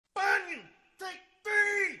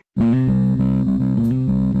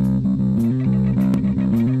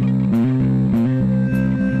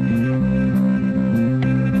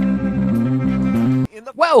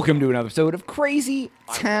Welcome to another episode of Crazy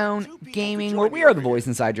Town Gaming, where we are the voice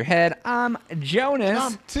inside your head. I'm Jonas.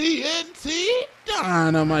 I'm TNT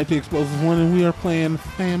Dinomight, the Explosive One, and we are playing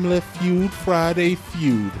Family Feud, Friday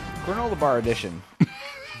Feud. Granola Bar Edition.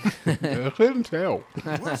 I couldn't tell.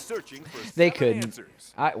 We're searching for They 7 couldn't.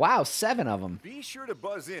 answers. Wow, 7 of them. Be sure to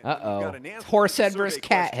buzz in. Uh-oh. Horse head versus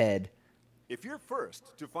cat head. If you're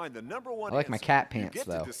first to find the number one I like my answer, cat you pants, get to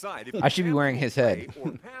though. decide if I should be you wearing can his head.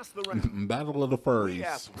 play or pass the round. Battle of the We Furries.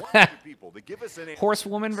 asked 100 people to give us an answer.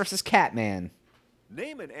 Horsewoman versus Catman.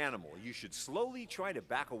 Name an animal you should slowly try to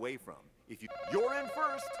back away from. You're in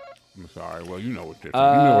first. I'm sorry. Well, you know what they're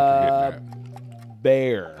getting at.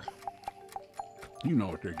 Bear. You know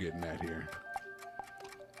what they're getting at here.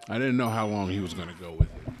 I didn't know how long he was going to go with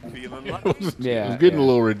it. Feeling It lucky? was, Yeah, it was getting yeah. a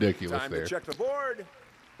little ridiculous Time there. to check the board.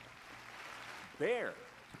 Bear.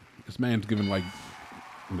 This man's giving like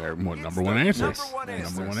their number It's one the answer. number one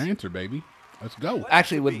Number one answers. answer, baby. Let's go.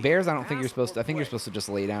 Actually, with bears, I don't think you're supposed to. I think you're supposed to just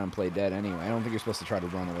lay down and play dead anyway. I don't think you're supposed to try to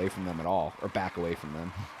run away from them at all or back away from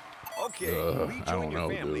them. Okay, rejoin I don't your know,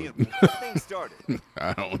 family dude. and we'll get things started.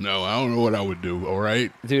 I don't know what I would do. All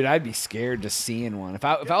right. Dude, I'd be scared just seeing one. If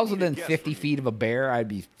I was need a within guess 50 from feet of a bear, I'd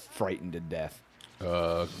be frightened to death.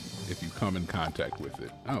 If you come in contact with it.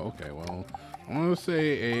 Oh, okay. Well, I want to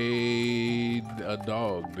say a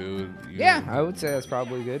dog, dude. Yeah, I would say that's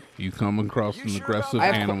probably good. You come across You an sure about aggressive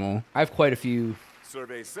that? animal. I have quite a few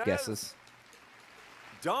Survey says guesses.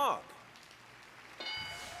 dog.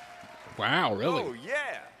 Wow, really? Oh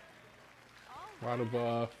yeah. A lot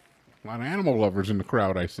of animal lovers in the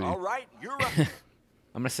crowd. I see. All right, you're up. I'm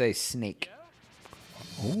gonna say snake.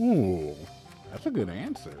 Ooh, that's a good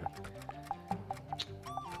answer.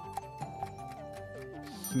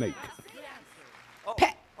 Snake. Oh,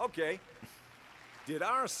 Pet. okay. Did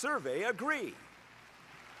our survey agree?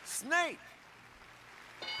 Snake.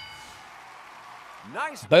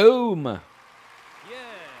 Nice. Boom.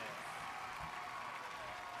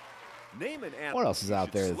 Name an animal. What else is you out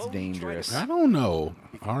should there that's slowly try to dangerous? I don't know.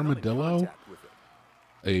 if you come in Armadillo. contact with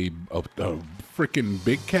it. A freaking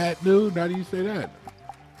big cat, dude. How do you say that?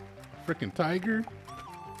 Freaking tiger.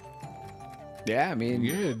 Yeah, I mean,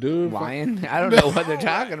 Yeah, dude. lion. I don't know what they're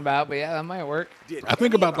talking about, but yeah, that might work. Did I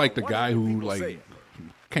think any about like the about guy 100 who people say like it?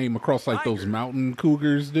 came across like those Tiger. mountain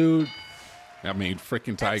cougars, dude. I mean,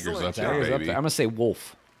 freaking tigers Excellent up job. there, Tiger's up baby. there. I'm gonna say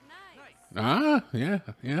wolf. Ah, yeah.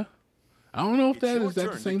 I don't know if It's your is that the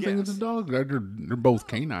turn to same thing as a guess. dog. They're both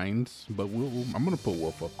canines, but I'm gonna put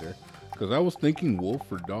wolf up there because I was thinking wolf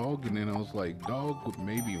or dog, and then I was like dog,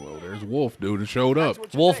 maybe. Well, there's wolf, dude. It showed up. That's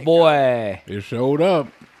what you Wolf think, boy. It showed up.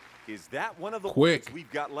 huh? Is that one of the Quick. words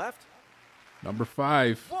we've got left? Number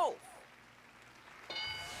 5. Wolf.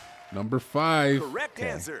 Number 5. Correct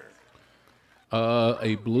answer.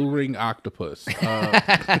 A blue ring octopus.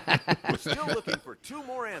 We're still looking for 2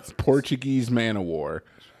 more answers. Portuguese man o' war.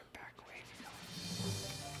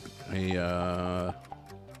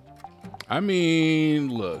 I mean,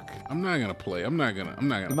 look, I'm not gonna play. I'm not gonna. You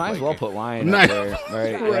might as play well it. put lion I'm up not-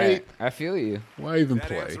 there. Right, Right. Yeah, I feel you. Why even That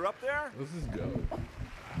play? answer up there? Let's just go.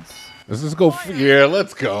 Let's just go. Yeah,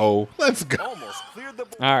 let's go. Let's go. Almost cleared the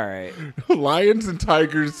board. All right. Lions and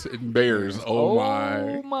tigers and bears. Oh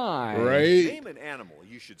my. my. Right? Name an animal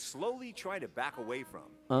you should slowly try to back away from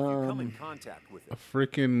if you come in contact with A it.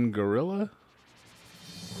 freaking gorilla?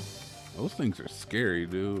 Those things are scary,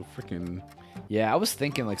 dude. Freaking. Yeah, I was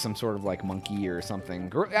thinking like some sort of like monkey or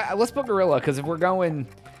something. Let's put gorilla because if we're going,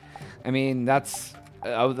 I mean that's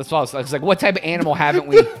what I was like. What type of animal haven't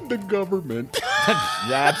we? The government.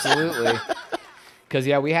 Yeah, absolutely. Because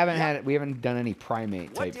yeah, we haven't done any primate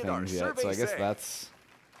What type did our things yet. So I survey guess say? that's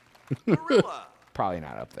Gorilla. probably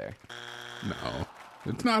not up there. No.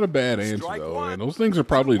 It's not a bad answer, Strike though. one. And those things are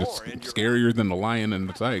probably Two just more and you're scarier than the lion and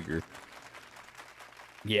the tiger.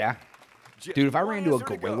 Yeah, dude. If I ran into a Answer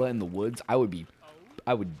to gorilla go. in the woods, I would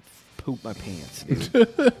poop my pants,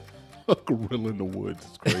 dude. A gorilla in the woods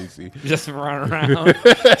is crazy. Just run around,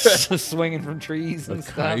 just swinging from trees and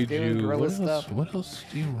stuff, doing Kaiju. gorilla What stuff. else, what else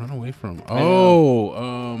do you run away from? know.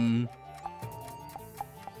 Oh,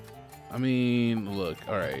 I mean, look,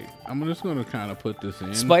 all right. I'm just going to kind of put this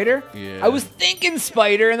in. Spider? Yeah. I was thinking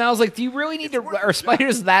spider, and I was like, do you really need to? Are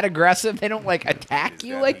spiders that aggressive? They don't like attack Is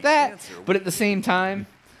you that like the that. answer? But at the same time,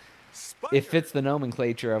 Spider. it fits the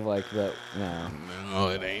nomenclature of like the no. No,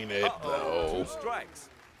 it ain't it, Uh-oh, though. 2 strikes.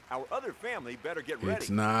 Our other family better get ready. It's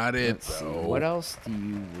not it, Let's see, though. what else do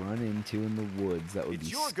you run into in the woods that would It's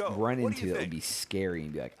be your go. run What do into you that would think? be scary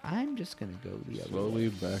and be like, I'm just gonna go the other Slowly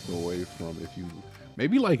way. back away from if you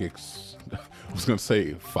maybe like I was gonna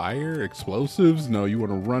say fire explosives. No, you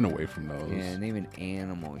want to run away from those. Yeah, name an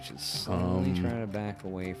animal. You should slowly try to back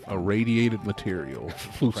away from. Irradiated material,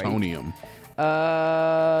 plutonium.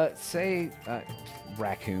 Say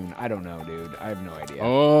raccoon. I don't know, dude. I have no idea.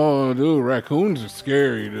 Oh, dude, raccoons are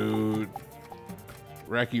scary, dude.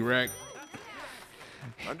 Racky rack.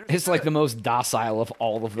 It's like the most docile of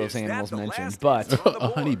all of those Is that animals the mentioned, last but answer on the A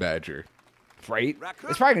honey board? badger. right? Raccoon?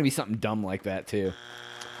 It's probably gonna be something dumb like that too.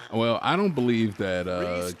 Well, I don't believe that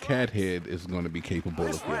Cathead is going to be capable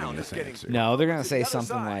This of giving round this is getting- answer. No, they're gonna To say the other something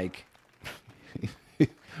side. like,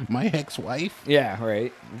 My ex-wife, yeah,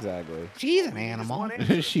 right, exactly. She's an animal. One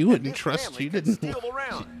answer, she and wouldn't this trust. family She can didn't. steal the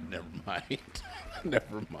round. Never mind.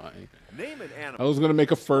 Never mind. Name an I animal. was gonna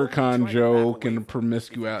make a Slowly try furcon to back joke away and the from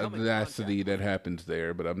if you come in promiscuity that happens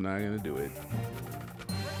there, but I'm not gonna do it.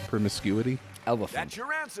 Promiscuity? Elephant. That's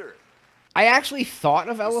your answer. I actually thought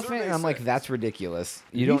of elephant, survey and I'm like, says- that's ridiculous.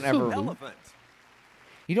 You You don't still ever, Elephant.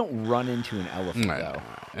 you don't run into an elephant Nah, though.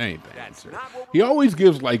 that ain't the That's answer. not what He always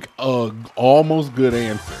gives like a almost good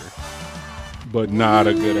answer, but not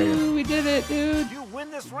a good answer. Ooh, we did it, dude. You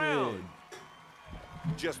win this round.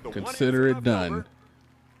 Just the one Consider answer it left done. over.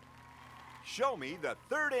 Show me the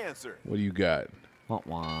third answer. What do you got? Wah,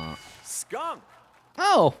 wah. Skunk.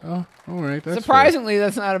 Oh, Oh, all right. That's surprisingly,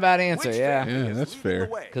 that's not a bad answer. Which Yeah, family Yeah, is that's leading fair.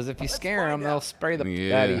 the way? because if you Let's scare them, find they'll out. spray the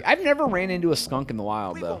Yeah. patty. I've never ran into a skunk in the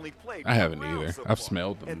wild We've though. only played I haven't one round either. so I've far,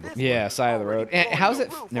 smelled them and this before. Yeah, one side of the already road. And blowing how's the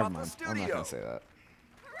it? roof Never off the mind. I'm not studio. gonna say that.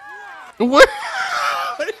 What?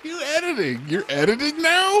 What are you editing? You're editing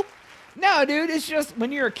now? No, dude, it's just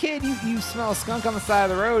when you're a kid, you smell a skunk on the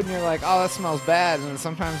side of the road, and you're like, oh, that smells bad. And then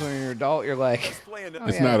sometimes when you're an adult, you're like, Playing oh,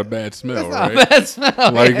 It's yeah, not a bad smell, that's not right? a bad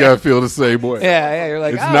smell. Like yeah. I feel the same way. Yeah, you're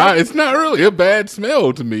like, It's oh, not. It's not really a bad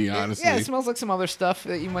smell to me, honestly. Yeah, it smells like some other stuff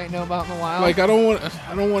that you might know about in the wild. Like I don't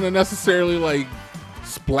want to necessarily like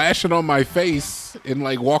splash it on my face and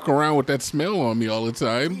like walk around with that smell on me all the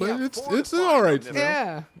time. But Yeah, it's all right smell.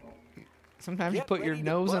 yeah. Sometimes you Get put your ready to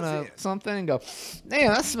nose in buzz a in. something and go, damn,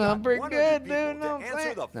 that smells pretty 100 good, people dude. to No,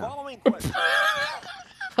 answer the no. following question.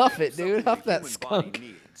 Huff it, dude. Something Huff the that human body skunk.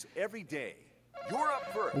 needs every day. You're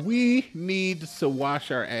up first. We need to wash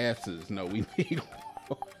our asses. No, we need.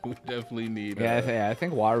 We definitely need. Yeah, I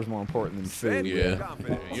think water's more important than Send food. me Yeah.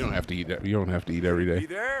 confidence. You don't have to eat. You don't have to eat every Be day.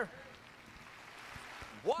 there.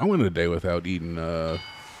 What? I went a day without eating. Like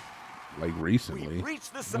We've recently.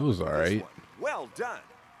 reached the It summit was of all this right. one. Well done.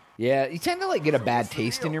 Yeah, you tend to like get a bad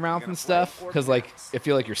taste in your mouth and stuff because like I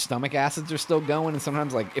feel like your stomach acids are still going, and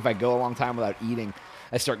sometimes like if I go a long time without eating,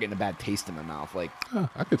 I start getting a bad taste in my mouth. Like Huh,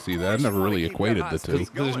 I could see that. I never really equated the two.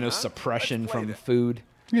 there's no huh? suppression Let's play from then. food.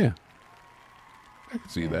 Yeah, I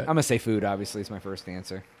could see that. I'm gonna say food. Obviously, is my first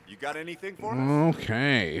answer. You got anything for us?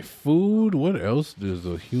 Okay, food. What else does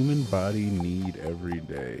a human body need every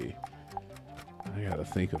day? I gotta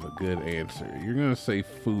think of a good answer. You're gonna say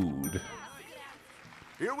food.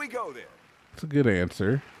 Here we go then. It's a good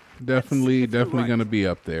answer. Definitely, if you're definitely right. gonna be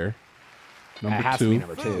up there. Number It has two. to be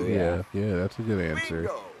number two. Yeah. yeah, that's a good answer.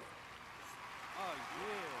 Bingo.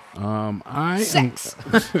 I am. Sex.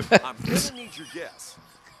 I'm gonna need your guess.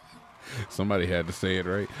 Somebody had to say it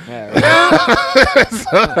right. Yeah, right.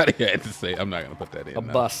 Somebody had to say. I'm not gonna put that in. A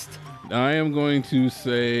no. bust. I am going to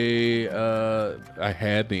say I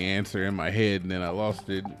had the answer in my head and then I lost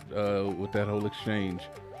it with that whole exchange.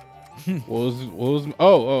 What was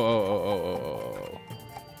oh.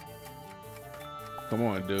 Come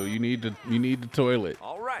on, dude. You need the toilet.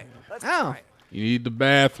 All right, let's Oh. try it. You need the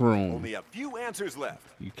bathroom. Only a few answers left.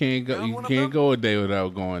 You can't go Found you one of can't them? go a day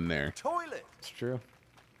without going there. Toilet. It's true.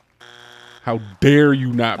 How dare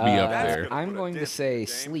you not be up That's there? good. I'm Put a going to dent say in the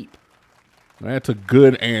game. sleep. That's a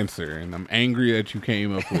good answer, and I'm angry that you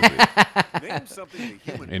came up with it. Name something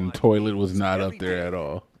the human And body toilet was needs not up every there day. at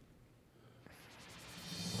all.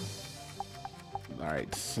 All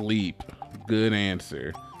right, sleep. Good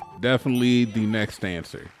answer. Definitely the next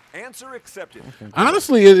answer. Answer accepted.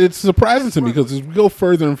 Honestly, it's surprising to me because as we go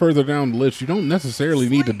further and further down the list, you don't necessarily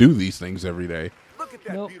need to do these things every day. Look at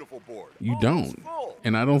that Nope. beautiful board. You Almost don't. full.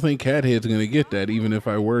 And I don't think Cathead's going to get that, even if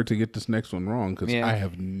I were to get this next one wrong, because Yeah. I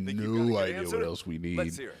have Think you got a no good idea answer? what else we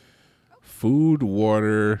Let's need. hear it. Food,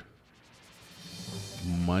 water,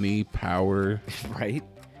 money, power, Right?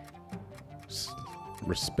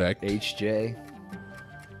 respect. HJ.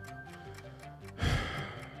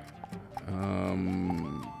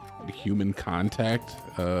 Human contact,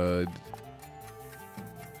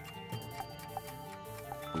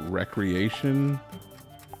 recreation,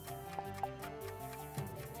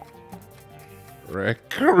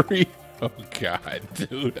 Oh God,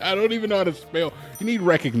 dude! I don't even know how to spell. You need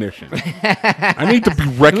recognition. I need to be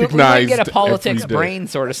recognized. We might get a politics every day. brain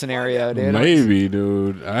sort of scenario, dude. Maybe,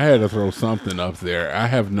 dude. I had to throw something up there. I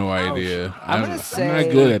have no idea. I'm not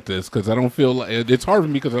say- good at this because I don't feel like it's hard for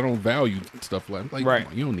me because I don't value stuff like Right.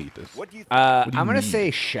 come on, you don't need this. What do you think? I'm do you gonna need?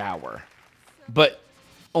 say shower, but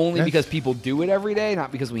only That's- because people do it every day, not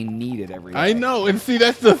because we need it every day. I know, and see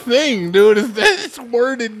that's the thing, dude. Is that it's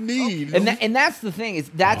worded need. And that's the thing is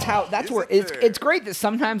that's where it's great that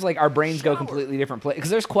sometimes like our brains go completely different place because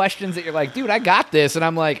there's questions that you're like, dude, I got this, and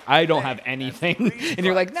I'm like, I don't have anything, and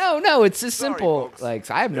you're like, no, it's just simple. folks. Like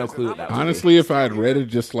so I have no clue what that would be. Honestly, if I had read it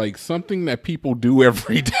just like something that people do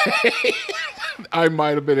every day, I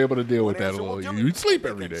might have been able to deal with that a little. You sleep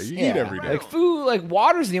every day. You eat every day. Like food, like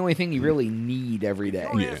water's the only thing you really need every day.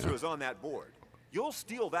 Your Yeah. answer is on that board. You'll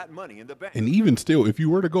steal that money in the bank. And even still, if you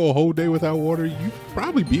were to go a whole day without water, you'd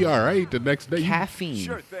probably be all right the next day. Caffeine.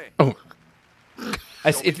 Sure thing. Oh,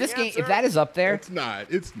 If this game, if that is up there, it's not.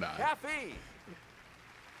 It's not. Caffeine.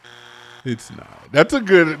 It's not. That's a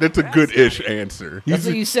good-ish answer. that's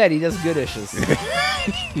what you said. He does good issues.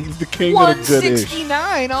 He's the king of the good-ish.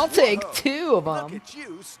 169. I'll take 2 of Look them. at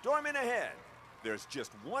you storming ahead. There's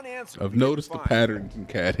just one answer. I've you noticed the didn't find. patterns in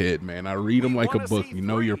Cat Head, man. I read them like a wanna book. see You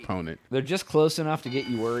know your 3. opponent. They're just close enough to get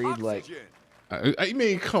you worried. Like Oxygen. I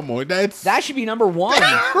mean, come on. That's that should be number 1.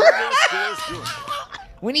 Your score's good.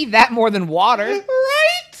 We need that more than water.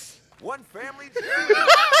 right. One family's the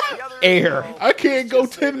other is Air. well. I can't go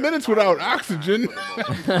 10 minutes without oxygen.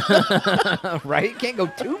 Right? Can't go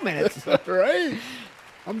 2 minutes. right?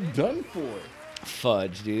 I'm done for.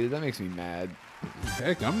 Fudge, dude. That makes me mad.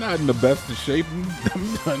 Heck, I'm not in the best of shape.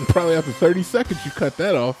 I'm done. Probably after 30 seconds, you cut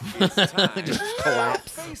that off. Just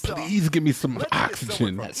collapse. Please give me some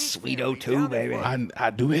oxygen. That sweet O2, baby.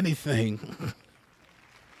 I'd do anything.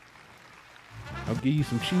 I'll give you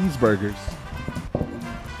some cheeseburgers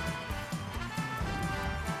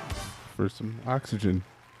for some oxygen.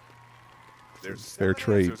 There's Fair 7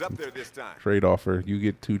 trade. answers up there this time. Trade offer. You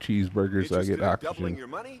get 2 cheeseburgers, I Interested get in doubling oxygen. your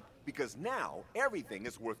money? Because now everything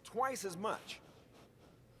is worth twice as much.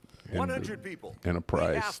 And 100 people. and a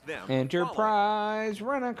prize. We asked them to follow Enterprise,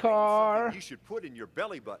 rent a something car. you should put in your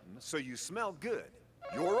belly button so you smell good.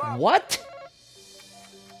 You're up. What?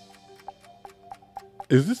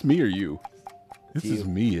 Is this me or you? This You. is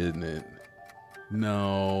me, isn't it?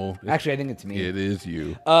 No. Actually, I think it's me. It is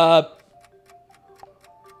you.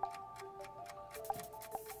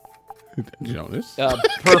 Jonas.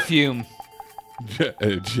 Perfume.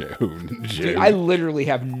 Joan. Dude, I literally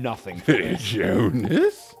have nothing. For this.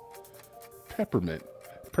 Jonas? Peppermint.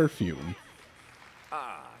 Perfume.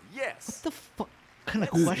 Ah, yes. What the fuck kind of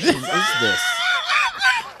question is this?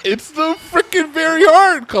 It's the freaking very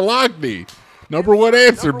hard, Kalogny. Number 1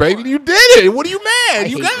 answer, baby. You did it. What are you mad?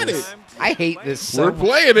 You hate got this. it. I hate this so We're much.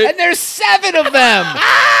 playing it. And there's 7 of them.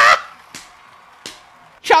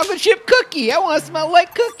 Chocolate chip cookie. I want to smell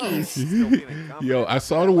like cookies. Yo, I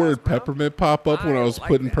saw the word peppermint pop up when I was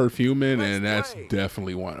putting perfume in, and that's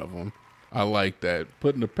definitely one of them. I like that.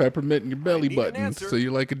 Putting the peppermint in your belly need an button answer. so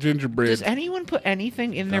you're like a gingerbread. Does anyone put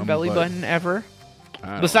anything in their Dumb belly butt. button ever?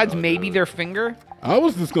 I don't Besides know, maybe dude. their finger? I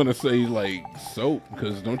was just gonna say like soap,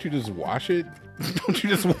 because don't you just wash it? Don't you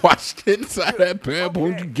just wash the inside that bad boy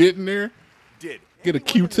when you get in there? Did Get a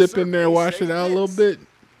anyone in the Q-tip in there, survey wash say it out a little this? bit.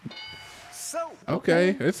 So,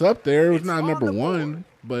 Okay, it's up there. It's It's not on number the 1, board.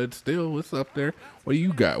 but still, it's up there. What do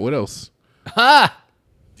you got? What else? Ha!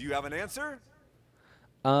 do you have an answer?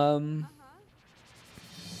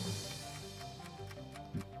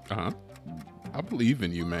 Uh-huh. I believe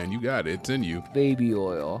in you, man. You got it. It's in you. Baby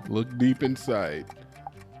oil. Look deep inside.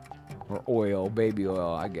 Or oil. Baby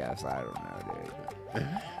oil, I guess. I don't know,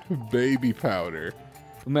 dude. Baby powder.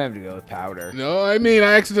 We might have to go with powder. No, I mean,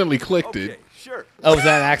 I accidentally clicked Okay, it. sure. Oh, was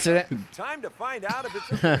that an accident? Time to find out if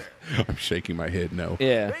it's in there. I'm shaking my head no.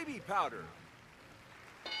 Yeah. Baby powder.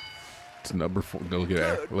 It's number 4. Look at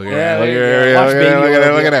that. Look at Yeah, that. Look at there you that. go. Watch Look at baby that. Look at oil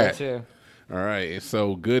that. Look be at up that. there, too. All right,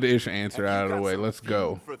 so good-ish answer Have out you of the got way. some Let's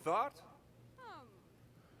go. food for thought?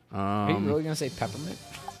 Are you really going to say peppermint?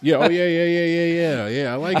 Yeah, oh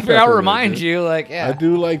yeah. I like. I forgot to peppermint, remind dude. you, like, yeah. I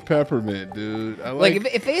do like peppermint, dude. I Like,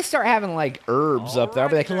 like. if they start having, like, herbs up there, I'll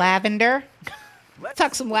be like, lavender? Let's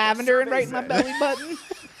Tuck see some what the lavender in survey right in my says. belly button?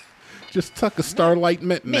 Just tuck a Starlight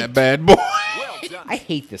mint in that Mint. bad boy. Well done. I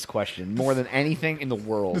hate this question more than anything in the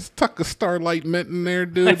world. Just tuck a Starlight mint in there,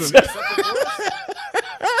 dude.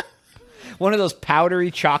 One of those powdery,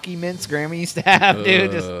 chalky mints Grandma used to have,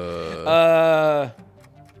 dude. Just,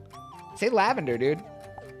 say lavender, dude.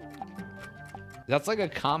 That's like a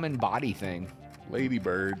common body thing.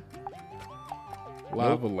 Ladybird.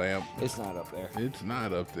 Lava lamp. It's not up there. It's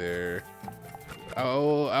not up there.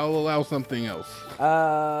 I'll allow something else.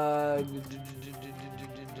 I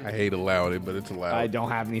hate allowing it, but it's allowed. I don't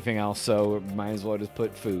have anything else, so might as well just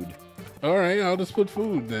put food. All right, I'll just put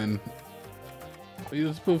food then. You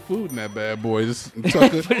just put food in that bad boy. Just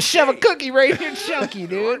shove a cookie right in your chunky,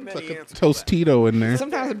 dude. Tuck a Tostito in there.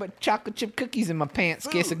 Sometimes I put chocolate chip cookies in my pants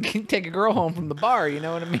in case I can take a girl home from the bar. You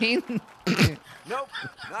know what I mean? Nope,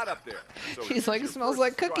 not up there. So He's like, it smells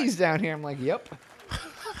like cookies down here. I'm like, yep.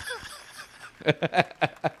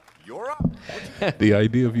 You're up. The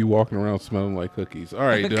idea of you walking around smelling like cookies. All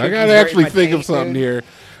right, dude. I Cookies gotta right in actually my think of taint, something dude. here.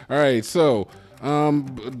 All right, so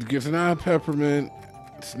it's not peppermint.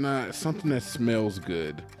 It's not something that smells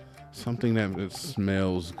good. Something that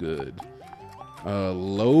smells good.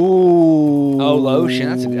 Lotion.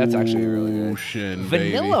 That's actually really good. Lotion.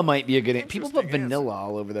 Vanilla baby. might be a good. People put vanilla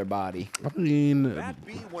all over their body. I mean, That'd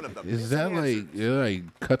be one of the is missing that like answers.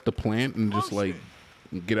 cut the plant and just like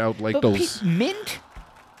get out like But those mint.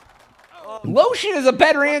 Lotion is a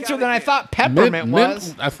better answer than I thought peppermint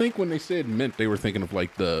was. I think when they said mint, they were thinking of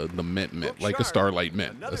like the mint, like a Starlight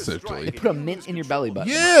mint, essentially. Put a mint in your belly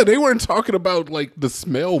button. Yeah, they weren't talking about like the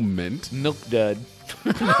smell mint. Milk dud.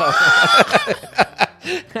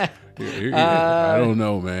 I don't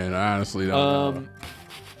know, man. I honestly don't know.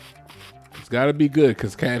 It's got to be good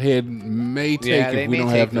because Cathead may take if we don't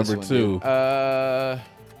have number 2. I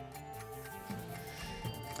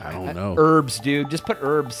don't know. Herbs, dude. Just put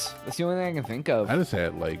herbs. That's the only thing I can think of. I just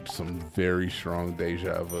had like some very strong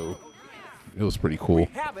deja vu. It was pretty cool.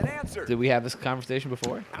 Have an answer. Did we have this conversation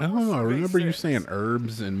before? I don't know. I remember you saying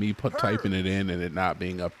herbs and me typing it in and it not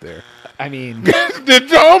being up there. I mean,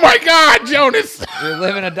 Oh my God, Jonas! you're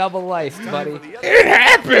living a double life, buddy. It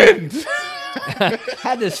happened!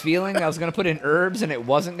 Had this feeling I was going to put in herbs and it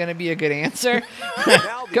wasn't going to be a good answer.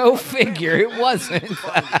 Go figure, it wasn't.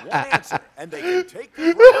 Find one answer, and they can take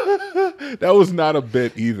the road. That was not a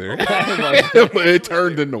bit either. But it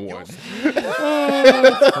turned into one.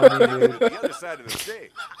 The other side of the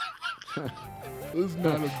stage. It was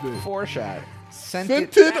not a bit. Four-shot.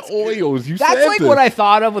 Scented oils. You That's said like this. what I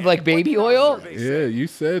thought of with like baby oil. Yeah, you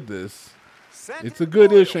said this. It's a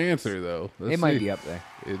good-ish answer, though. Let's It might see. be up there.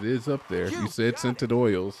 It is up there. You said scented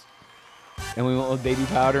oils. And we went with baby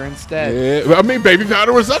powder instead. Yeah, I mean, baby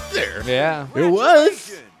powder was up there. Yeah. It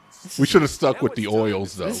was. We should have stuck with the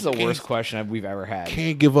oils, though. This is the worst question we've ever had.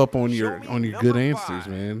 Can't give up on your good number answers, 5.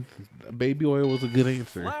 man. Baby oil was a good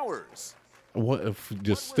answer. Flowers. What if you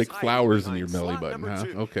just What was stick item flowers in your behind belly slot button, huh?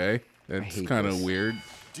 number 2? Okay, that's hate kind of this. weird.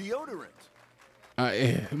 Deodorant.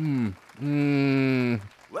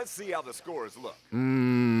 Let's see how the scores look.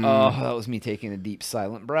 Oh, that was me taking a deep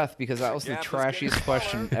silent breath because that was the trashiest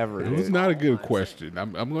question ever. It was Dude. not a good question.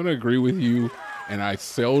 I'm going to agree with you, and I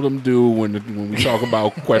seldom do when we talk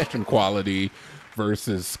about question quality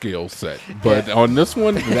versus skill set. But on this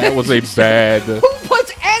one, that was a bad. Who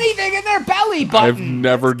puts anything in their belly button? I've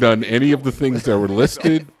never done any of the things that were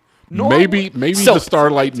listed. Nor- Maybe Soap. the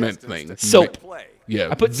Starlight Mint thing. Soap. Play. Yeah,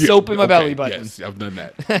 I put soap in my belly button. Yes, I've done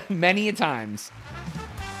that. Many a times.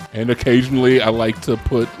 And occasionally, I like to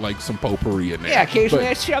put like some potpourri in there. Yeah, occasionally I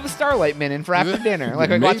But shove a Starlight mint in for after dinner.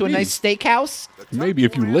 Like I go out to a Maybe. nice steakhouse. maybe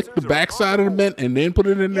if you lick the backside of the mint and then put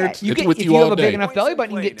it in there, Yeah, it's you get, with if you you all have a day. big enough belly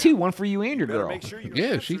button, you get 2, one for you and your Better girl. make sure your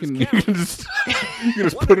Yeah, she answers can. You count. can just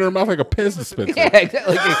put it in her mouth like a Pez dispenser. Yeah,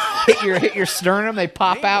 exactly. Like you hit your sternum, they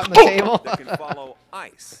pop out on the table. That can follow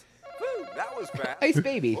ice. Whew, that was fast. Ice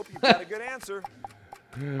baby. Hope you got a good answer.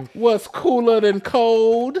 What's cooler than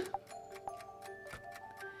cold?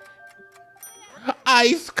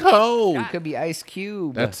 Ice cold. It could be Ice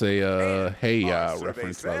Cube. That's a Hey survey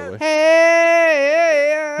reference, by the way.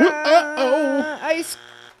 Hey, Uh-oh. Ice.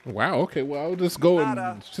 Wow. Okay. Well, I'll just go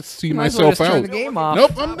and just see Might as well myself just turn out. the game off.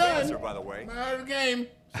 Nope, I'm Answer, done. by the way. I'm out of the game.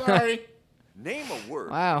 Sorry. Name a word.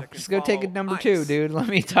 Wow, that can just go take a follow number ice. 2, dude. Let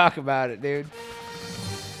me talk about it, dude.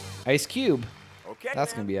 Ice Cube. Okay.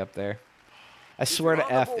 That's then. gonna be up there. I swear you're to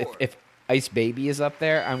on the F, board. if Ice Baby is up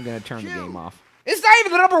there, I'm gonna turn the Cube. game off. It's not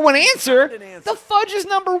even the number 1 answer. Not an answer. The fudge is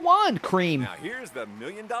number 1. Cream. Now here's the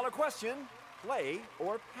million-dollar question: play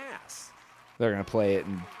or pass? They're gonna play it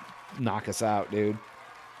and knock us out, dude.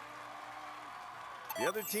 The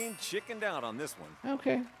other team chickened out on this one.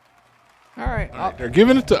 Okay. All right. They're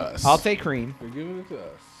giving it to us. I'll take cream. They're giving it to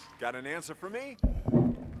us. Got an answer for me?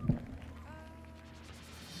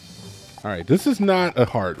 All right, this is not a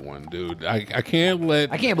hard one, dude. I can't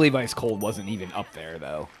let. I can't believe Ice Cold wasn't even up there,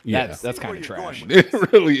 though. Yeah. That's kind of See where you're trash. going with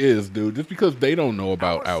It really is, dude. Just because they don't know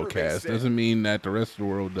about Our survey Outkast said- doesn't mean that the rest of the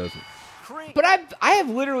world doesn't. Cream. But I have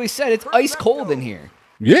literally said it's ice cold in here.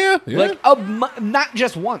 Yeah, yeah. Like not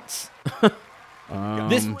just once.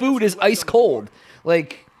 This food is ice cold.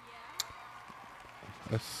 Like,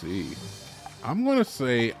 let's see. I'm gonna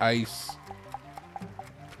say ice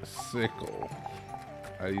sickle.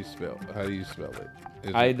 How do you spell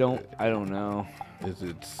it? I don't know. Is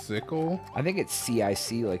it sickle? I think it's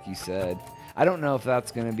CIC, like you said. I don't know if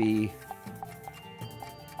that's gonna be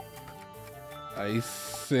Ice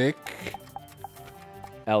sick.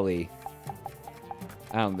 LE.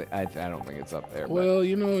 I don't think it's up there. Well,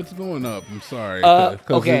 you know it's going up. I'm sorry. 'cause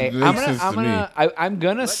Okay, it makes sense to me. I'm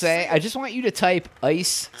gonna say. I just want you to type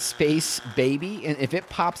ice space baby, and if it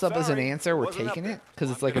pops up as an answer, we're taking it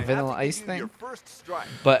because it's like a vanilla ice thing.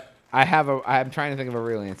 But I'm trying to think of a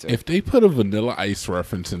real answer. If they put a Vanilla Ice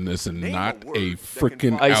reference in this and not a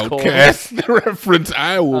freaking Ice cold. Outcast reference,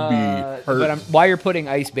 I will be hurt. But while you're putting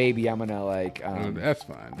ice baby, I'm gonna like. That's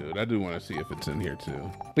fine, dude. I do want to see if it's in here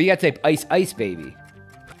too. But you gotta type ice baby.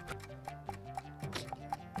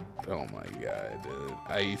 Oh my god, dude.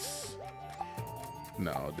 Ice.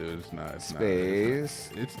 No, dude, it's not. Space.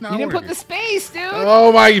 It's not. You didn't working. put the space, dude.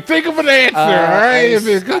 Oh my! Think of an answer, all right? Ice.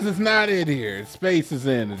 Because it's not in here. Space is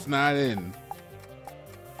in. It's not in.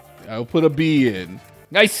 I'll put a B in.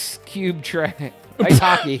 Ice cube tray. Ice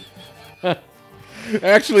hockey.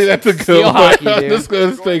 Actually, that's a good Steel one. hockey, dude. Let's go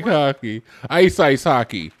to steak hockey. Ice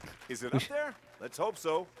hockey. Is it up there? Let's hope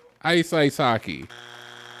so. Ice hockey.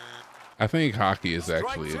 I think hockey is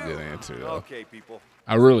actually a good answer, though. Okay, people.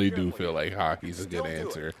 I really do feel like hockey's a good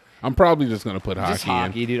answer. I'm probably just gonna put Just hockey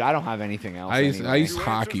hockey, in. dude. I don't have anything else. Ice anyway.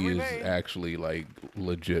 hockey is actually like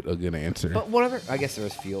legit a good answer. But whatever. I guess there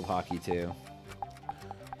was field hockey too.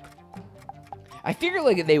 I figure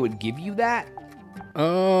like they would give you that,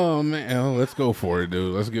 Oh man, oh, let's go for it,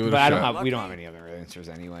 dude. Let's give it but a I shot. don't have. We don't have any other answers,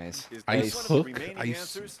 anyways. Is Ice that one of the hook, remaining ice.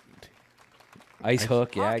 answers? Ice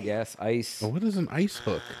hook, yeah, I guess. Ice. Oh, what is an ice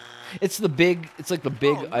hook? It's the big. It's like the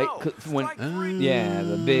big. Oh, no. When Strike three. yeah,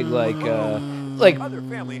 the big like Other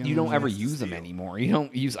family you don't ever has to use them steal. anymore. You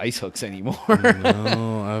don't use ice hooks anymore.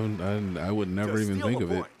 No, I would never To even steal think the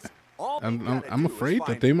of it. points, all we I'm gotta I'm do is afraid that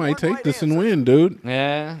find they might one take right this and answer. win, dude.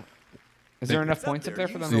 Yeah. Is there enough It's up points up there.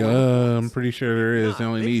 there for them You to see win? Yeah, I'm pretty sure there is. They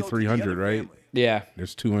only They need go to the 300, other right? family. Yeah.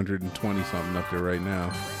 There's 220 something up there right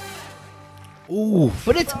now. Ooh,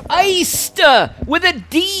 but it's iced with a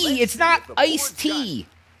D. It's not iced tea.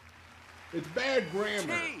 It's bad grammar,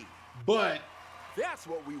 T. but That's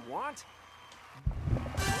what we want.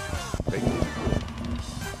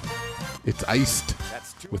 it's iced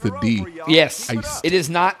That's two with in a row D. for y'all. Yes, Keep it Iced. up. it is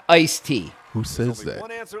not iced tea. Who says Only that?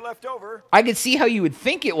 one answer left over. I could see how you would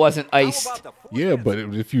think it wasn't How iced. about the fourth Yeah, answer? but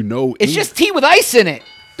if you know, It's just tea with ice in it.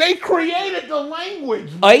 they created the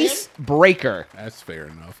language. Man. Ice breaker. That's fair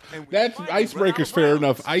enough. And we That's finally icebreaker's ran out fair of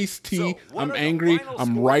enough. rounds. Iced tea. So, what I'm are the angry. final I'm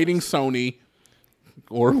scores? writing Sony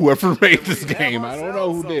or whoever made this we have game. I don't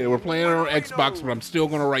know who ourselves did. We're some playing it on winner Xbox, but I'm still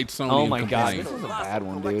gonna write Sony. Oh and my god, complain. this is a Last bad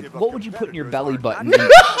one, dude. collective of What would you put in your belly competitors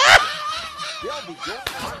button? They'll be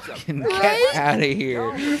going on to Get out of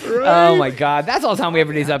here. Oh my god. That's all the time we have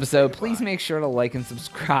for today's episode. Please make sure to like and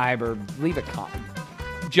subscribe or leave a comment.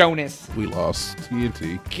 Jonas. We lost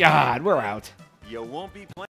TNT. God, we're out. You won't be playing.